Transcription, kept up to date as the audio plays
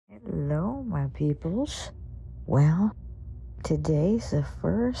Hello, my peoples. Well, today's the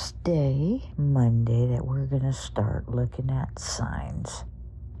first day, Monday, that we're going to start looking at signs.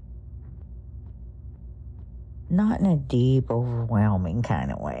 Not in a deep, overwhelming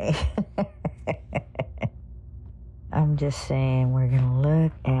kind of way. I'm just saying we're going to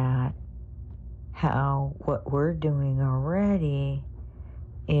look at how what we're doing already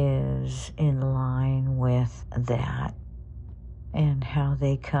is in line with that, and how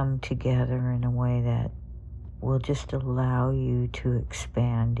they come together in a way that will just allow you to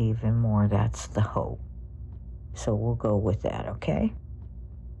expand even more. That's the hope. So we'll go with that, okay?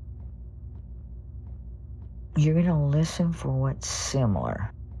 You're going to listen for what's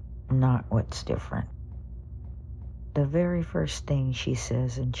similar, not what's different. The very first thing she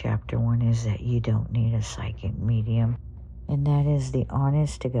says in chapter 1 is that you don't need a psychic medium, and that is the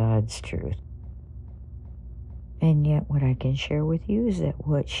honest to God's truth. And yet what I can share with you is that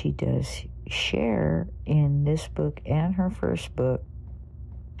what she does share in this book and her first book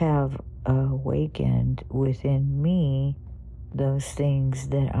have awakened within me those things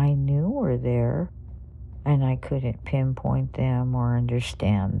that I knew were there, and I couldn't pinpoint them or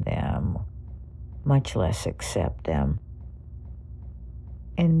understand them, much less accept them.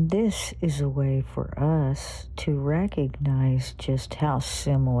 And this is a way for us to recognize just how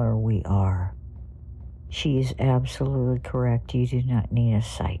similar we are. She is absolutely correct. You do not need a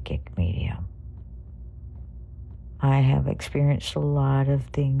psychic medium. I have experienced a lot of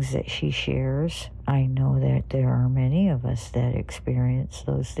things that she shares. I know that there are many of us that experience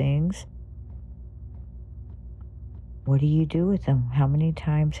those things. What do you do with them? How many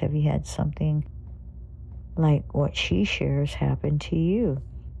times have you had something like what she shares happen to you?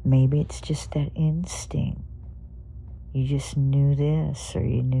 Maybe it's just that instinct. You just knew this or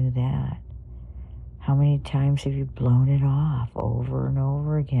you knew that. How many times have you blown it off over and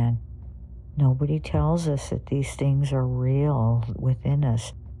over again? Nobody tells us that these things are real within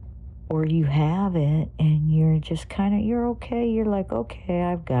us. Or you have it and you're just you're okay. You're like, okay,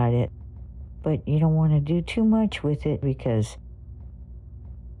 I've got it. But you don't want to do too much with it because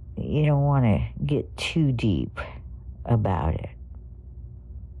you don't want to get too deep about it.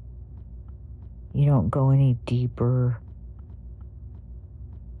 You don't go any deeper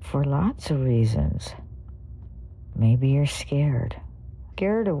for lots of reasons. Maybe you're scared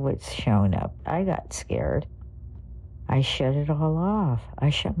of what's shown up. I got scared. I shut it all off. I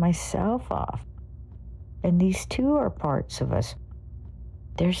shut myself off. And these two are parts of us.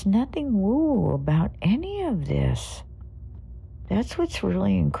 There's nothing woo about any of this. That's what's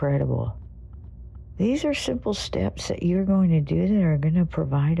really incredible. These are simple steps that you're going to do that are going to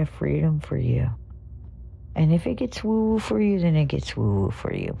provide a freedom for you. And if it gets woo-woo for you, then it gets woo-woo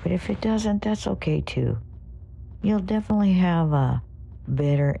for you. But if it doesn't, that's okay too. You'll definitely have a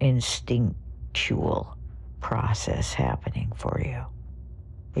better instinctual process happening for you.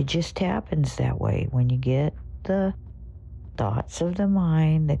 It just happens that way when you get the thoughts of the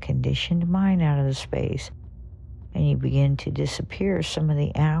mind, the conditioned mind out of the space, and you begin to disappear some of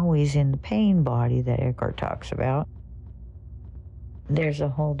the owies in the pain body that Eckhart talks about. There's a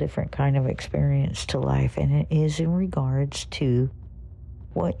whole different kind of experience to life, and it is in regards to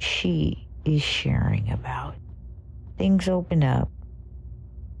what she is sharing about. Things open up.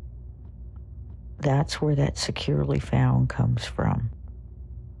 That's where that securely found comes from.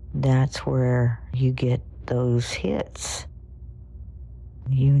 That's where you get those hits.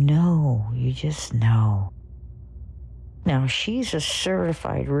 You just know. Now, she's a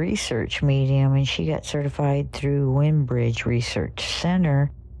certified research medium, and she got certified through Windbridge Research Center.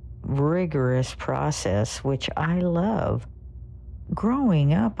 Rigorous process, which I love.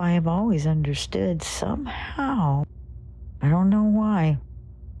 Growing up, I have always understood somehow, I don't know why.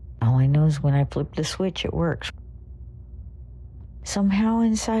 All I know is when I flip the switch, it works. Somehow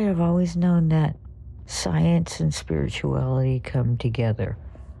inside, I've always known that science and spirituality come together.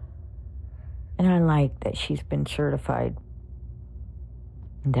 And I like that she's been certified,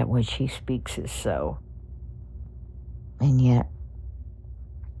 and that what she speaks is so. And yet,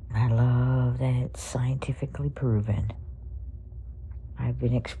 I love that it's scientifically proven. I've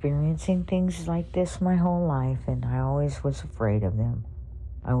been experiencing things like this my whole life, and I always was afraid of them.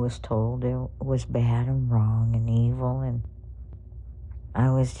 I was told it was bad and wrong and evil, and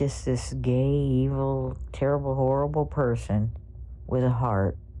I was just this gay, evil, terrible, horrible person with a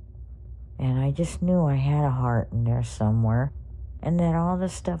heart. And I just knew I had a heart in there somewhere, and that all the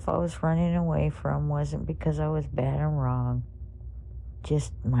stuff I was running away from wasn't because I was bad and wrong.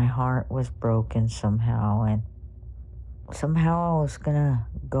 Just my heart was broken somehow, and somehow I was gonna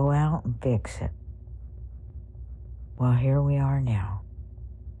go out and fix it. Well, here we are now.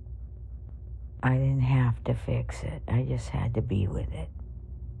 I didn't have to fix it. I just had to be with it.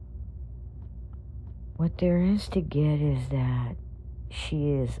 What there is to get is that she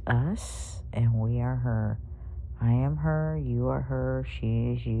is us and we are her. I am her, you are her,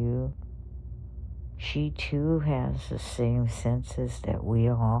 she is you. She too has the same senses that we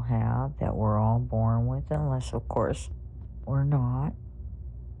all have, that we're all born with, unless, of course, we're not.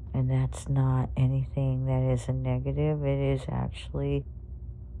 And that's not anything that is a negative. It is actually,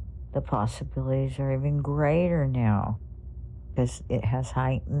 the possibilities are even greater now because it has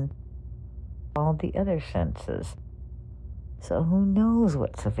heightened all the other senses. So who knows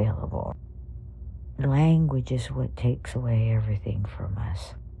what's available? Language is what takes away everything from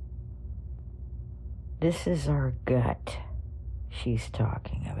us. This is our gut she's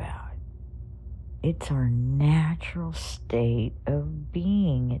talking about. It's our natural state of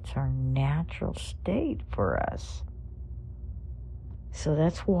being. It's our natural state for us. So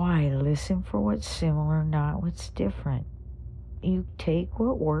that's why listen for what's similar, not what's different. You take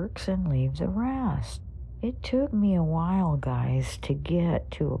what works and leave the rest. It took me a while, guys, to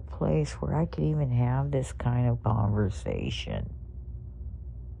get to a place where I could even have this kind of conversation.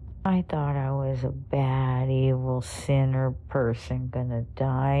 I thought I was a bad, evil, sinner person, gonna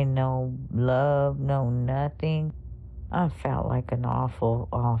die, no love, no nothing. I felt like an awful,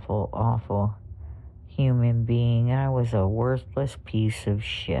 awful, awful human being. I was a worthless piece of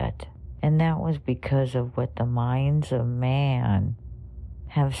shit. And that was because of what the minds of man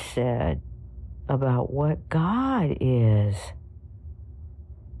have said about what God is.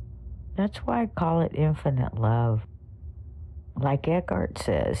 That's why I call it infinite love. Like Eckhart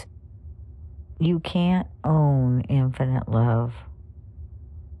says, you can't own infinite love.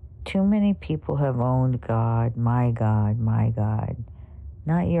 Too many people have owned God, my God, my God.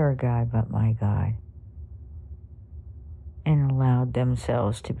 Not your God, but my God. And allowed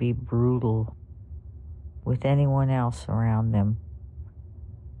themselves to be brutal with anyone else around them.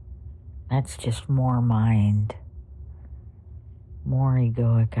 That's just more mind, more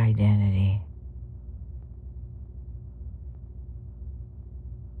egoic identity.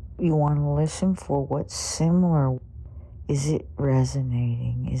 You want to listen for what's similar. Is it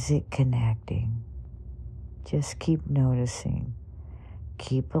resonating? Is it connecting? Just keep noticing.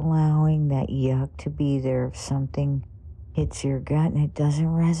 Keep allowing that yuck to be there. If something hits your gut and it doesn't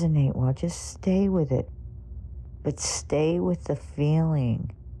resonate well, just stay with it. But stay with the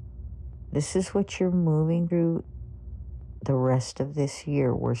feeling. This is what you're moving through the rest of this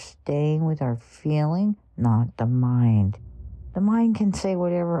year. We're staying with our feeling, not the mind. The mind can say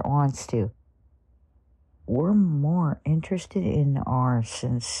whatever it wants to. We're more interested in our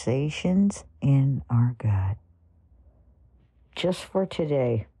sensations in our gut. Just for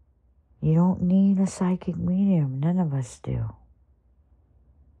today. You don't need a psychic medium. None of us do.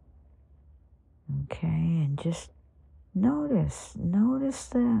 Okay, and just notice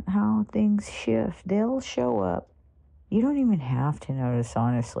how things shift. They'll show up. You don't even have to notice,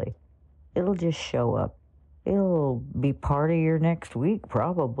 honestly. It'll just show up. It'll be part of your next week,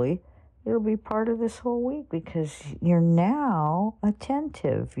 probably. It'll be part of this whole week because you're now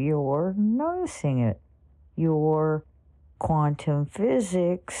attentive. You're noticing it. Your quantum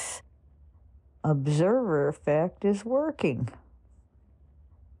physics observer effect is working.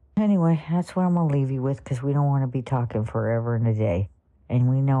 Anyway, that's what I'm going to leave you with because we don't want to be talking forever and a day. And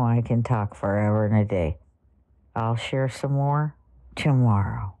we know I can talk forever and a day. I'll share some more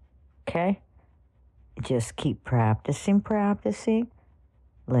tomorrow. Okay? Just keep practicing.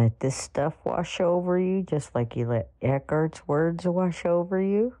 Let this stuff wash over you just like you let Eckhart's words wash over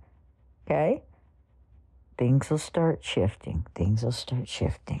you. Okay? Things will start shifting.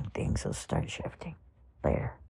 Later.